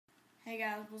Hey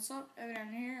guys, what's up?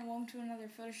 Evan here, and welcome to another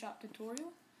Photoshop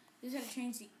tutorial. This is how to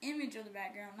change the image of the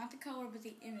background, not the color, but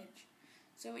the image.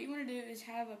 So what you want to do is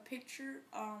have a picture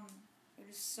of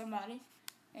just somebody,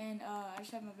 and I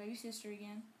just have my baby sister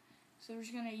again. So we're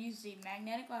just going to use the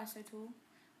magnetic lasso tool.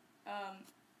 Hang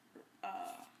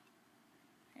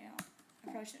on, I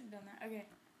probably shouldn't have done that. Okay,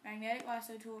 magnetic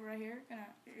lasso tool right here.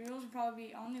 Yours will probably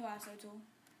be on the lasso tool.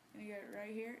 Gonna go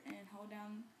right here and hold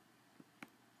down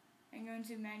and go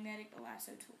into magnetic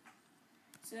lasso tool.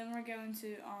 So then we're going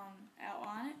to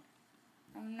outline it.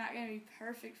 I'm not going to be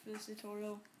perfect for this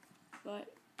tutorial,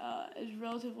 but as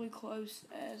relatively close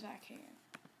as I can.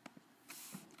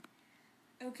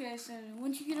 Okay, so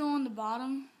once you get on the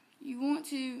bottom, you want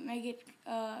to make it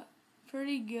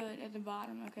pretty good at the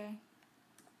bottom, okay?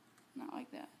 Not like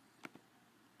that,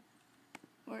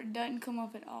 where it doesn't come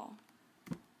up at all.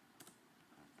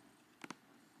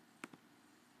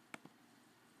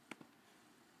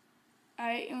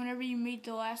 Alright, and whenever you meet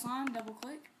the last line, double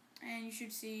click, and you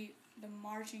should see the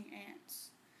marching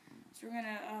ants. So we're going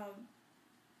to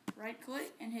right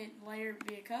click and hit layer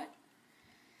via cut,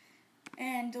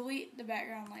 and delete the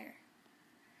background layer.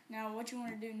 Now what you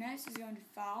want to do next is go into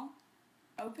File,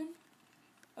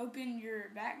 Open your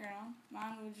background.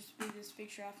 Mine will just be this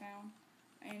picture I found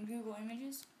in Google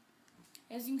Images.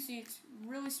 As you can see, it's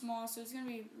really small, so it's going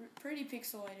to be pretty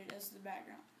pixelated as the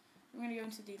background. We're going to go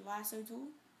into the lasso tool,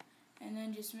 and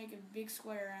then just make a big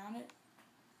square around it,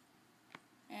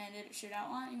 and it should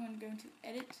outline. You want to go into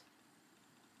Edit,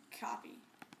 Copy.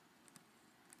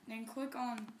 Then click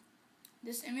on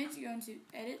this image, you go into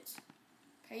Edit,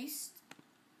 Paste,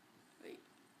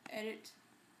 Edit,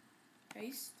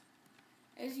 Paste.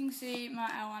 As you can see, my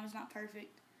outline is not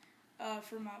perfect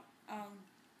for my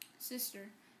sister,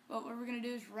 but what we're going to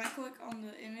do is right click on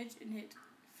the image and hit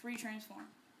Free Transform,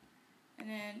 and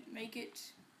then make it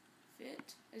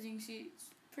fit. As you can see, it's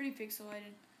pretty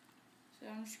pixelated, so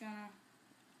I'm just gonna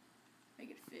make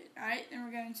it fit. Alright, then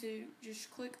we're going to just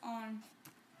click on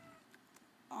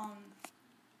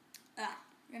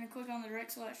we're gonna click on the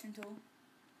direct selection tool,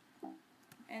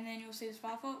 and then you'll see this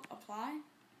file folder, apply,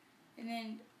 and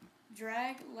then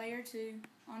drag layer 2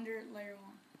 under layer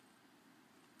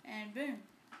 1, and boom,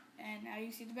 and now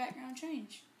you see the background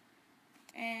change.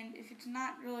 And if it's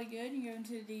not really good, you go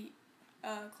into the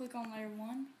click on layer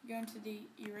 1, go into the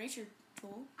eraser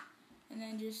tool, and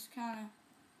then just kind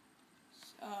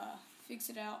of fix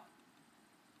it out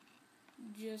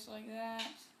just like that.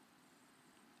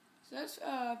 So that's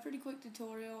a pretty quick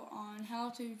tutorial on how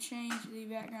to change the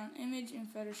background image in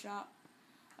Photoshop.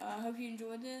 I hope you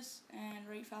enjoyed this, and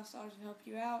rate 5 stars to help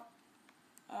you out.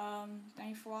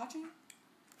 Thanks for watching.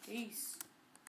 Peace.